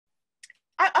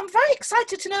I'm very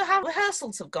excited to know how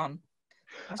rehearsals have gone.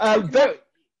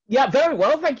 Very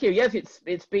well, thank you. Yes,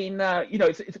 it's been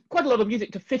it's quite a lot of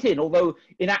music to fit in, although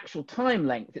in actual time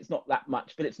length it's not that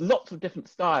much, but it's lots of different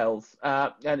styles.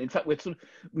 And in fact, we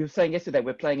were saying yesterday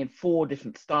we're playing in 4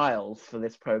 different styles for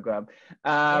this program.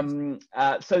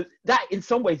 Yes. So that in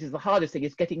some ways is the hardest thing,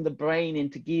 is getting the brain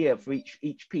into gear for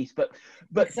each piece. But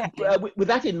exactly. With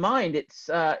that in mind, it's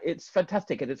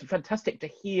fantastic, and it's fantastic to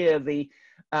hear the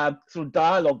sort of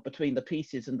dialogue between the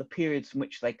pieces and the periods from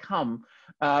which they come,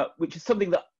 which is something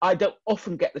that I don't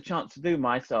often get the chance to do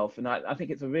myself, and I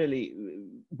think it's a really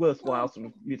worthwhile sort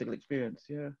of musical experience.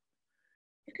 Yeah.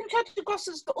 The Concerto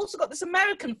Grosso's also got this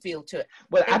American feel to it.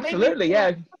 Well, absolutely,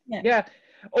 yeah.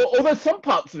 Although some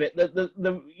parts of it,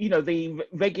 the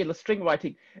regular string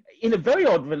writing, in a very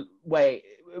odd way,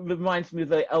 reminds me of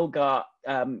the Elgar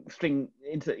string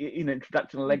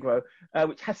introduction allegro,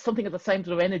 which has something of the same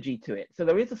sort of energy to it. So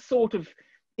there is a sort of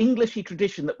Englishy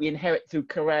tradition that we inherit through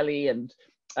Corelli and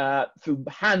through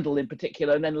Handel in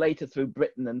particular, and then later through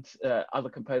Britten and other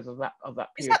composers of that period.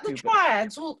 Is that the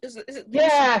triads? Or is it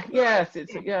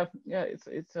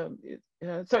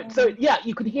So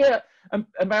you can hear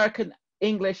American,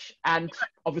 English, and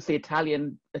obviously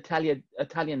Italian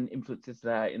influences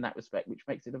there in that respect, which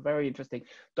makes it a very interesting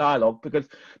dialogue, because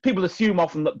people assume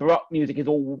often that Baroque music is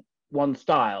all one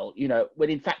style, when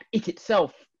in fact it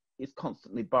itself is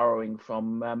constantly borrowing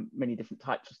from many different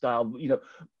types of style,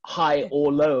 high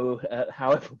or low,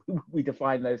 however we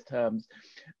define those terms.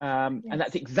 And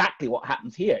that's exactly what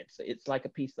happens here. It's like a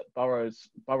piece that borrows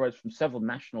from several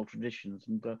national traditions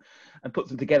and puts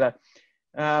them together.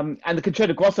 And the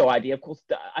Concerto Grosso idea, of course,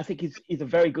 I think is a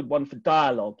very good one for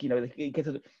dialogue. It gets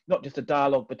not just a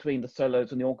dialogue between the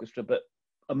solos and the orchestra, but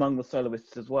among the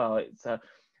soloists as well. It's a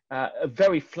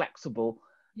very flexible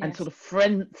and sort of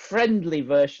friendly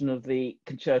version of the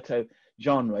concerto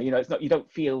genre. It's not, you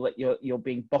don't feel that you're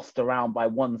being bossed around by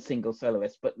one single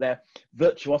soloist, but their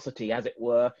virtuosity, as it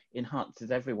were,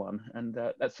 enhances everyone. And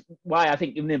that's why I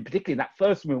think, particularly in that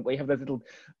first movement, where you have those little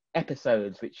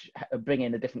episodes which bring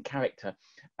in a different character,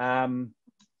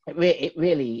 it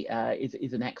really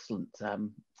is an excellent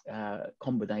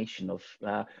combination of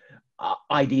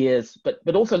ideas,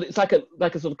 but also it's like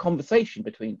a sort of conversation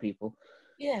between people.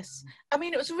 Yes, I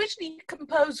mean, it was originally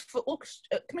composed for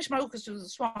commissioned by Orchestra of the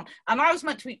Swan, and I was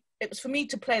meant to it was for me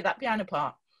to play that piano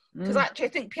part, because actually I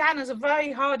think piano is a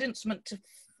very hard instrument to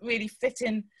really fit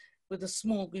in with a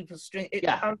small group of strings.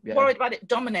 I was worried about it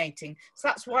dominating, so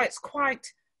that's why it's quite,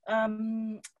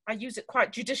 I use it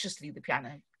quite judiciously, the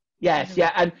piano. Yes,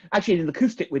 and actually in the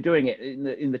acoustic we're doing it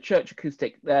in the church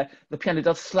acoustic. The piano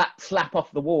does slap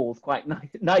off the walls quite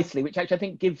nicely, which actually I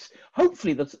think gives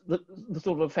hopefully the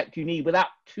sort of effect you need without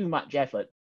too much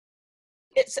effort.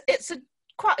 It's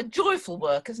quite a joyful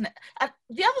work, isn't it? And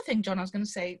the other thing, John, I was going to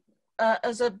say,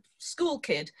 as a school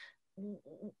kid,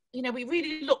 we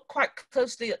really looked quite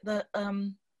closely at the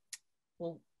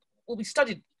we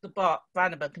studied the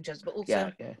Brandenburg concerto, but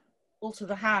also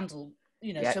the Handel.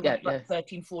 Like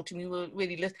 13, 14, we were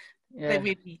really,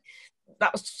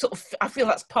 that was sort of, I feel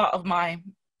that's part of my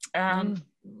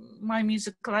my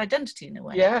musical identity in a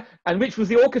way. Yeah, and which was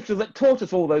the orchestra that taught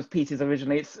us all those pieces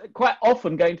originally. It's quite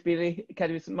often going to be the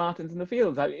Academy of St. Martin's in the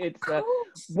Fields.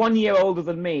 It's 1 year older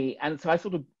than me, and so I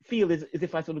sort of feel as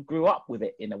if I sort of grew up with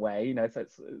it in a way, so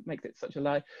it makes it such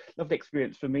a lovely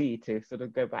experience for me to sort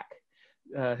of go back.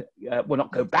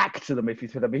 Not go back to them, if you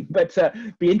see what I mean, but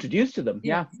be introduced to them.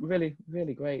 Yeah, really,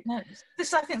 really great. No,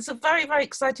 this, I think, is a very, very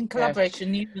exciting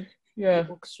collaboration. The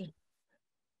orchestra.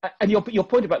 And your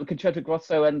point about the Concerto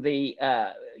Grosso and the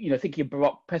thinking of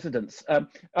Baroque precedents, I'm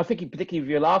thinking particularly of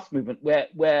your last movement,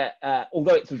 where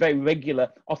although it's a very regular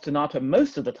ostinato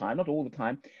most of the time, not all the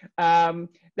time,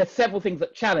 there's several things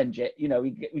that challenge it.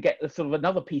 We get sort of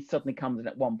another piece suddenly comes in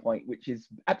at one point, which is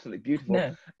absolutely beautiful.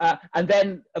 No. And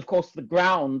then, of course, the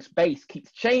ground bass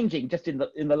keeps changing just in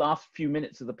the last few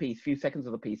minutes of the piece, few seconds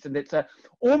of the piece, and it's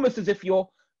almost as if you're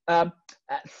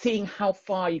seeing how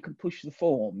far you can push the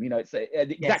form. It's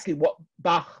exactly what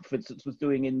Bach, for instance, was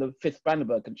doing in the Fifth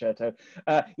Brandenburg Concerto.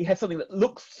 He has something that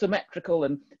looks symmetrical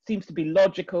and seems to be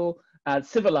logical,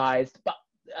 civilized, but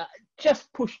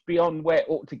just pushed beyond where it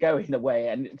ought to go in a way,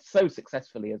 and so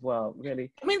successfully as well,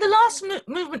 really. I mean, the last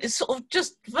movement is sort of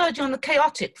just verging on the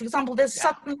chaotic. For example, there's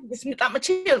suddenly that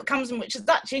material that comes in, which is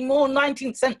actually more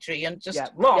 19th century and just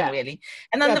wrong, really.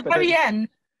 And then the very end,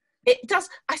 it does.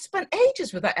 I spent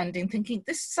ages with that ending thinking,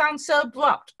 this sounds so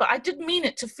abrupt, but I did mean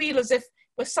it to feel as if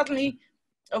we're suddenly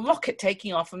a rocket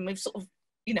taking off and we've sort of,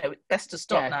 best to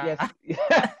stop now. Yes.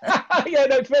 Yeah,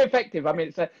 no, it's very effective. I mean,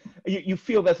 it's you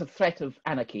feel there's a threat of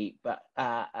anarchy, but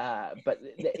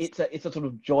it's a sort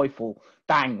of joyful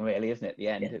bang, really, isn't it? At the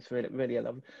end, yeah. It's really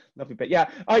a lovely bit. Yeah,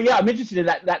 yeah, I'm interested in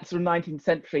that sort of 19th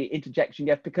century interjection,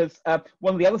 yes, because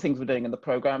one of the other things we're doing in the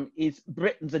program is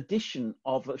Britten's edition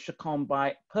of Chaconne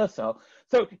by Purcell.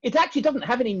 So it actually doesn't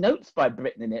have any notes by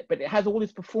Britten in it, but it has all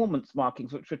his performance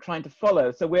markings, which we're trying to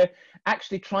follow. So we're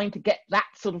actually trying to get that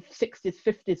sort of 60s,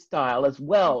 50s style as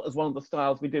well as one of the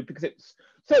styles we do, because it's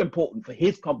so important for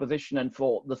his composition and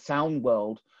for the sound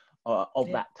world of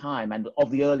that time and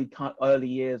of the early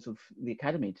years of the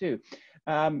Academy too.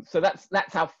 So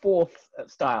that's our fourth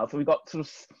style. So we've got sort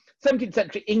of 17th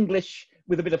century English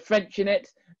with a bit of French in it.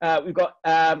 We've got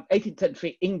 18th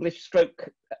century English stroke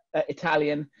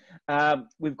Italian.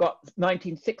 We've got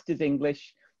 1960s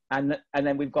English, and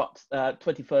then we've got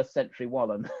 21st century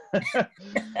Wallen.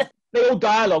 They all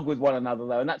dialogue with one another,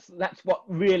 though, and that's what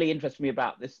really interests me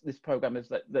about this program, is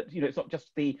that it's not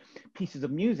just the pieces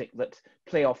of music that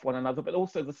play off one another, but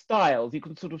also the styles. You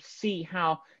can sort of see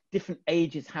how different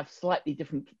ages have slightly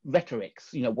different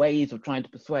rhetorics, ways of trying to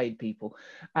persuade people.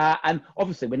 And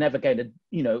obviously, we're never going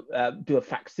to do a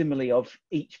facsimile of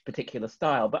each particular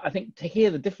style, but I think to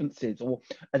hear the differences or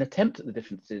an attempt at the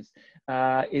differences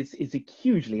is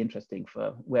hugely interesting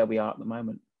for where we are at the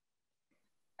moment.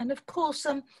 And of course,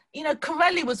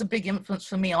 Corelli was a big influence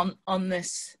for me on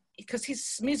this, because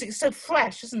his music is so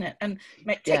fresh, isn't it? And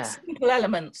it takes simple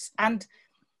elements. And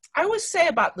I always say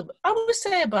about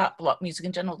Baroque music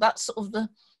in general, that's sort of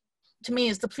to me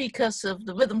is the precursor of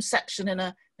the rhythm section in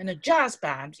a jazz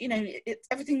band.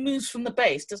 Everything moves from the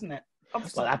bass, doesn't it?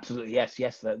 Obviously. Well, absolutely, yes.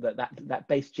 That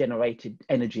bass generated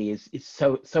energy is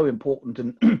so important,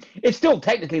 and it's still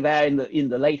technically there in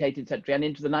the late 18th century and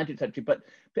into the 19th century, but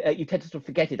you tend to sort of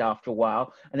forget it after a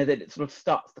while, and then it sort of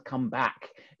starts to come back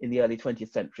in the early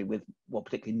 20th century with, well,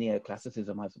 particularly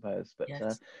neoclassicism, I suppose, but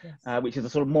yes. Which is a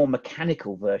sort of more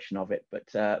mechanical version of it,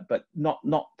 but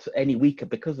not any weaker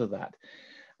because of that.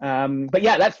 But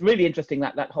yeah, that's really interesting,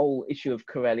 that whole issue of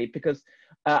Corelli, because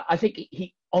I think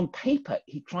he, on paper,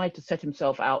 he tried to set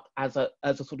himself out as a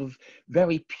sort of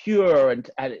very pure, and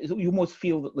you almost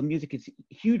feel that the music is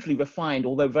hugely refined,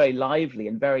 although very lively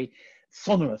and very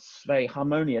sonorous, very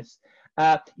harmonious.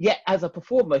 Yet as a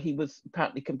performer, he was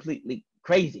apparently completely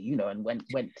crazy, and went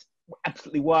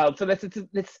absolutely wild. So there's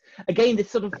again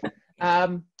this sort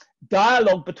of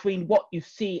dialogue between what you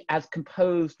see as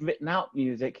composed, written out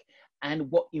music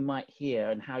and what you might hear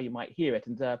and how you might hear it.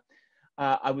 And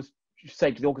I was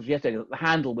saying to the orchestra yesterday that the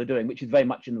handle we're doing, which is very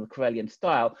much in the Corellian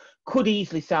style, could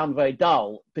easily sound very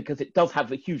dull because it does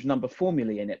have a huge number of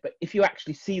formulae in it. But if you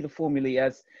actually see the formulae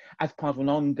as part of an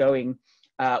ongoing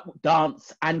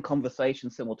dance and conversation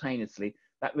simultaneously,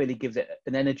 that really gives it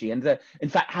an energy. And in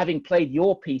fact, having played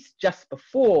your piece just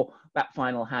before that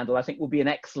final handle, I think will be an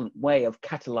excellent way of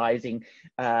catalyzing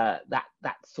that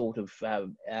sort of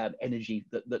energy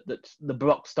that the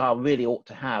Baroque style really ought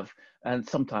to have, and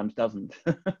sometimes doesn't.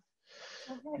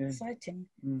 Oh, how exciting.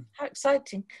 How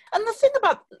exciting. And the thing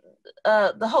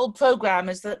about the whole program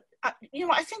is that,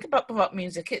 I think about Baroque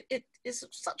music, it is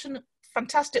such a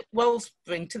fantastic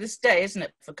wellspring to this day, isn't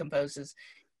it, for composers?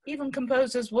 Even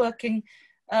composers working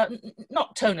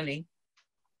not tonally.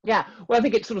 Yeah, well, I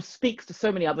think it sort of speaks to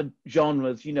so many other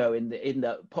genres, in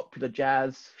the popular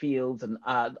jazz fields and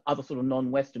other sort of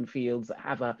non-Western fields that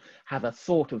have a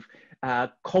sort of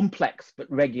complex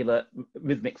but regular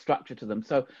rhythmic structure to them.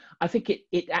 So I think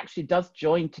it actually does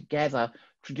join together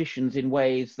traditions in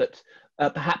ways that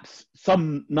perhaps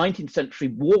some 19th century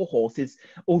war horses,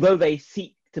 although they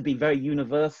seek to be very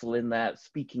universal in their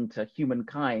speaking to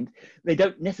humankind, they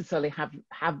don't necessarily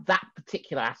have that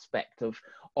particular aspect of,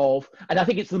 and I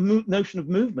think it's the notion of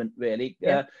movement, really.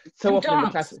 So often in the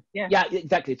classical, yeah,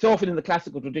 exactly. So often in the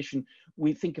classical tradition,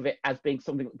 we think of it as being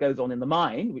something that goes on in the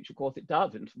mind, which of course it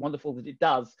does, and it's wonderful that it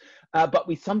does. But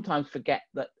we sometimes forget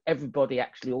that everybody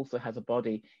actually also has a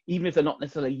body, even if they're not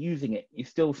necessarily using it. You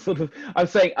still sort of,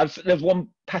 there's one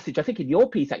passage, I think in your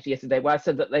piece actually yesterday, where I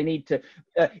said that they need to,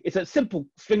 it's a simple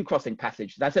string crossing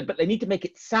passage. And I said, but they need to make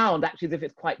it sound actually as if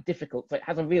it's quite difficult. So it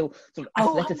has a real sort of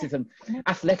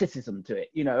athleticism to it,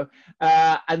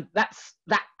 and that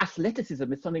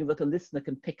athleticism is something that a listener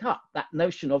can pick up, that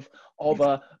notion of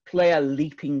a player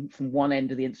leaping from one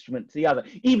end of the instrument to the other,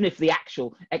 even if the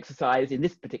actual exercise in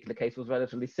this particular case was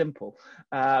relatively simple.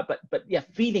 But yeah,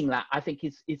 feeling that, I think,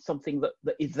 is something that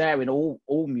is there in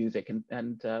all music,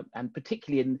 and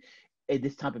particularly in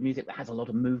this type of music that has a lot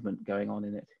of movement going on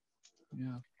in it.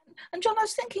 Yeah. And John, I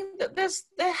was thinking that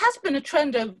there has been a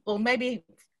trend of, or maybe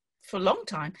for a long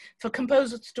time, for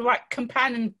composers to write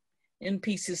companion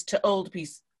pieces to old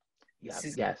pieces. Yeah,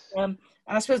 Is, yes. and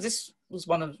I suppose this was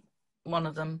one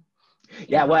of them.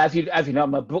 Yeah, well, as you know,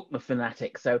 I'm a Bruckner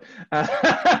fanatic. So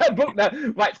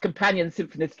Bruckner writes companion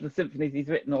symphonies to the symphonies he's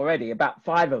written already, about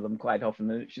 5 of them quite often,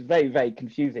 which is very, very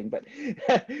confusing. But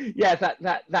yeah,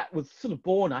 that was sort of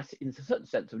born, in a certain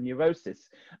sense, of neurosis.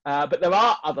 But there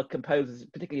are other composers,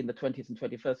 particularly in the 20th and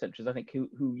 21st centuries, I think,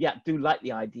 who do like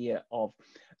the idea of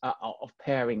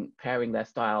pairing their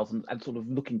styles and sort of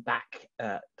looking back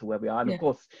to where we are. And of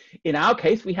course, in our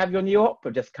case, we have your new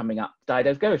opera just coming up,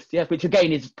 Dido's Ghost, yes, which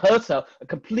again is Purcell, a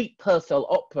complete Purcell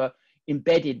opera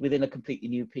embedded within a completely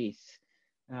new piece.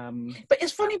 But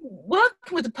it's funny,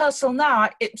 working with the Purcell now,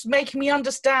 it's making me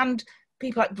understand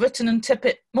people like Britten and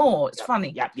Tippett more. It's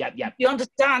funny. Yeah. You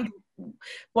understand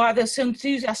why they're so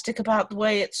enthusiastic about the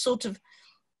way it's sort of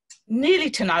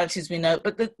nearly tonalities we know,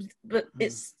 but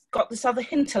it's got this other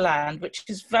hinterland, which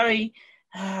is very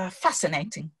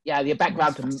fascinating. Yeah, the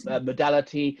background to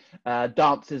modality,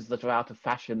 dances that are out of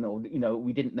fashion, or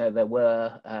we didn't know there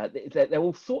were. There are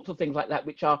all sorts of things like that,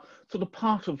 which are sort of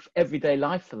part of everyday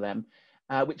life for them,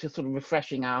 which are sort of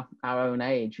refreshing our own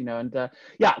age, And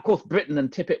yeah, of course, Britten and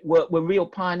Tippett were real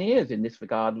pioneers in this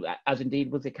regard, as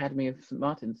indeed was the Academy of St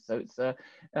Martin's. So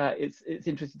it's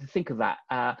interesting to think of that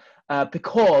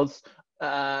because.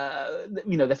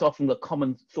 There's often the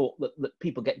common thought that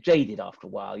people get jaded after a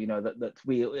while,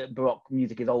 that Baroque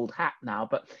music is old hat now.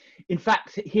 But in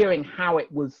fact, hearing how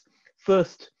it was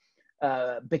first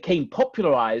became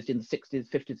popularized in the 60s,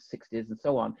 50s, 60s, and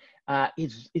so on,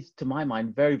 is to my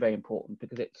mind very, very important,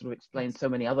 because it sort of explains so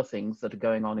many other things that are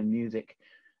going on in music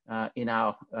in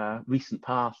our recent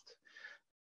past.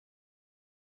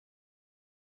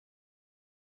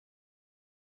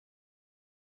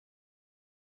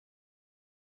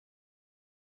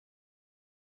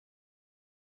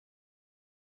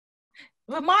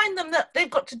 Remind them that they've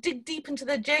got to dig deep into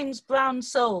their James Brown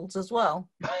souls as well.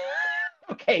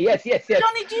 Okay, yes.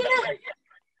 Johnny, do you know?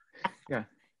 Yeah.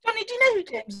 Johnny, do you know who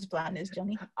James Brown is,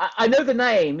 Johnny? I know the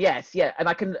name, yes, yeah. And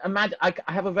I can imagine, I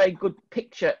have a very good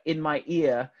picture in my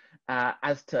ear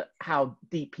as to how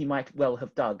deep he might well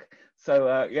have dug.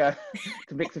 So, yeah,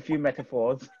 to mix a few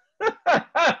metaphors.